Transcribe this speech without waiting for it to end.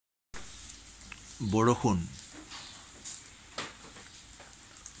বৰষুণ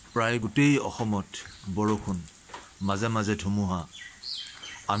প্ৰায় গোটেই অসমত বৰষুণ মাজে মাজে ধুমুহা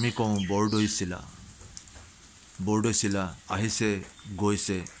আমি কওঁ বৰদৈচিলা আহিছে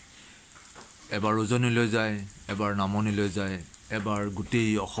গৈছে এবাৰ উজনিলৈ যায় এবাৰ নামনিলৈ যায় এবাৰ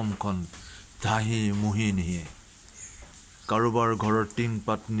গোটেই অসমখন ধাহি মুহি নিয়ে কাৰোবাৰ ঘৰৰ টিং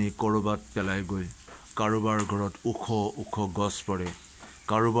পাতনি কৰবাত পেলাই গৈ কাৰোবাৰ ঘৰত ওখ ওখ গছ পৰে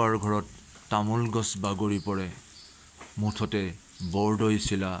কাৰোবাৰ ঘৰত তামোল গছ বাগৰি পৰে মুঠতে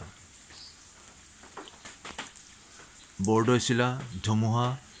বৰদৈচিলা ধুমুহা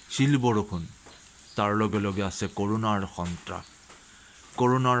শিল বৰষুণ তাৰ লগে লগে আছে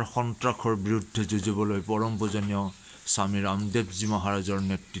কৰোনাৰ সন্ত্ৰাসৰ বিৰুদ্ধে যুঁজিবলৈ পৰম পূজনীয় স্বামী ৰামদেৱজী মহাৰাজৰ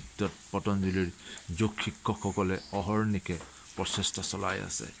নেতৃত্বত পতঞ্জলীৰ যোগ শিক্ষকসকলে অহৰ্নিশে প্ৰচেষ্টা চলাই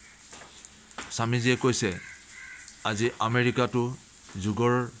আছে স্বামীজীয়ে কৈছে আজি আমেৰিকাতো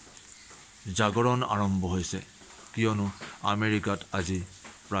যুগৰ জাগৰণ আৰম্ভ হৈছে কিয়নো আমেৰিকাত আজি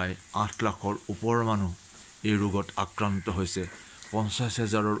প্ৰায় 8 লাখৰ ওপৰৰ মানুহ এই ৰোগত আক্ৰান্ত হৈছে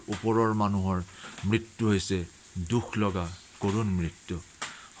 50,000ৰ ওপৰৰ মানুহৰ মৃত্যু হৈছে দুখ লগা কৰুণ মৃত্যু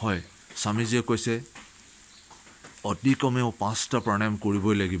হয় স্বামীজীয়ে কৈছে অতি কমেও 5টা প্ৰাণায়াম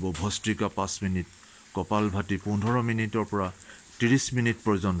কৰিবই লাগিব ভস্ত্ৰিকা 5 মিনিট কপালভাতি 15 মিনিটৰ পৰা 30 মিনিট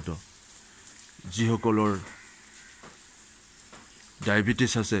পৰ্যন্ত যিসকলৰ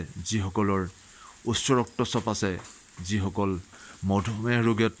ডায়াবেটিছ আছে যিসকলৰ উচ্চ ৰক্তচাপ আছে যিসকল মধুমেহ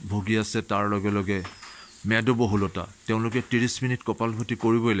ৰোগত ভুগি আছে তাৰ লগে লগে মেদবহুলতা তেওঁলোকে 30 মিনিট কপালভাতি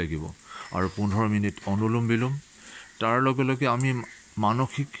কৰিবই লাগিব আৰু 15 মিনিট অনুলোম বিলোম তাৰ লগে লগে আমি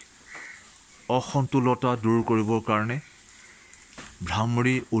মানসিক অসন্তুলতা দূৰ কৰিবৰ কাৰণে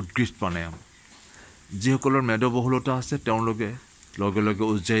ভ্ৰামৰী উদ্গৃষ্ট প্ৰাণায়াম যিসকলৰ মেদবহুলতা আছে তেওঁলোকে লগে লগে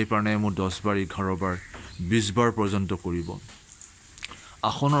উজ্জায়ী প্ৰাণায়াম 10 বাৰ 11 বাৰ 20 বাৰ পৰ্যন্ত কৰিব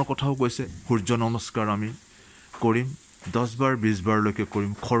আসনৰ কথাও কৈছে সূৰ্য নমস্কাৰ আমি কৰিম 10 বাৰ 20 বাৰলৈকে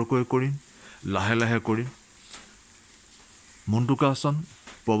কৰিম খৰকৈ কৰিম লাহে লাহে কৰিম মুণ্ডুকাসন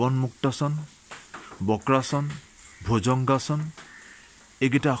পৱন মুক্তাসন বক্ৰাসন ভুজংগাসন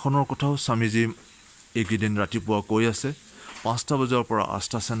এইকেইটা আসনৰ কথাও স্বামীজী এইকেইদিন ৰাতিপুৱা কৈ আছে 5টা বজাৰ পৰা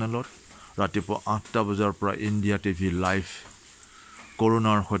আস্থা চেনেলত ৰাতিপুৱা 8টা বজাৰ পৰা ইণ্ডিয়া টিভি লাইভ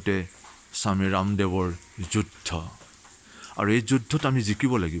কৰোনাৰ সৈতে স্বামী ৰামদেৱৰ যুদ্ধ আৰু এই যুদ্ধত আমি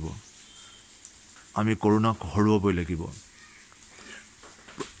জিকিব লাগিব আমি কৰোনাক হৰুৱাবই লাগিব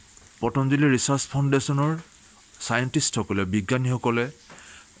পতঞ্জলী ৰিচাৰ্চ ফাউণ্ডেশ্যনৰ সায়েন্টিষ্টসকলে বিজ্ঞানীসকলে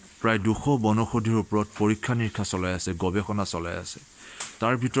প্ৰায় 200 বনৌষধিৰ ওপৰত পৰীক্ষা নিৰীক্ষা চলাই আছে গৱেষণা চলাই আছে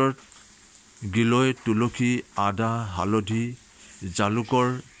তাৰ ভিতৰত গিলয় তুলসী আদা হালধি জালুকৰ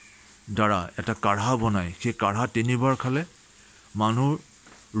দ্বাৰা এটা কাঢ়া বনাই সেই কাঢ়া 3 বাৰ খালে মানুহ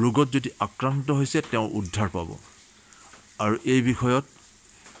ৰোগত যদি আক্ৰান্ত হৈছে তেওঁ উদ্ধাৰ পাব আৰু এই বিষয়ত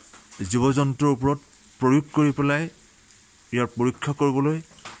জীৱ-জন্তুৰ ওপৰত প্ৰয়োগ কৰি পেলাই ইয়াৰ পৰীক্ষা কৰিবলৈ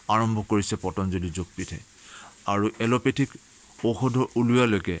আৰম্ভ কৰিছে পতঞ্জলী যোগপীঠে আৰু এলোপেথিক ঔষধ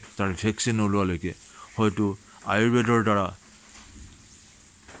উলিওৱালৈকে তাৰ ভেকচিন উলিওৱালৈকে হয়তো আয়ুৰ্বেদৰ দ্বাৰা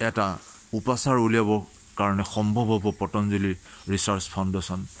এটা উপাচাৰ উলিয়াব কাৰণে সম্ভৱ হ'ব পতঞ্জলী ৰিচাৰ্চ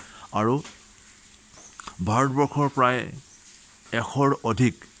ফাউণ্ডেশ্যন আৰু ভাৰতবৰ্ষৰ প্ৰায় 100ৰ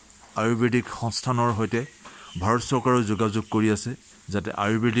অধিক আয়ুৰ্বেদিক সংস্থানৰ সৈতে ভাৰত চৰকাৰৰ যোগাযোগ কৰি আছে যাতে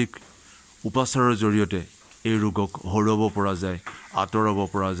আয়ুৰ্বেদিক উপাচাৰৰ জৰিয়তে এই ৰোগক হৰুৱাব পৰা যায় আঁতৰাব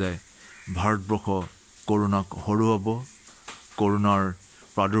পৰা যায় ভাৰতবৰ্ষ কৰোনাক হৰুৱাব কৰোনাৰ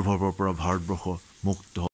প্ৰাদুৰ্ভাৱৰ পৰা ভাৰতবৰ্ষ মুক্ত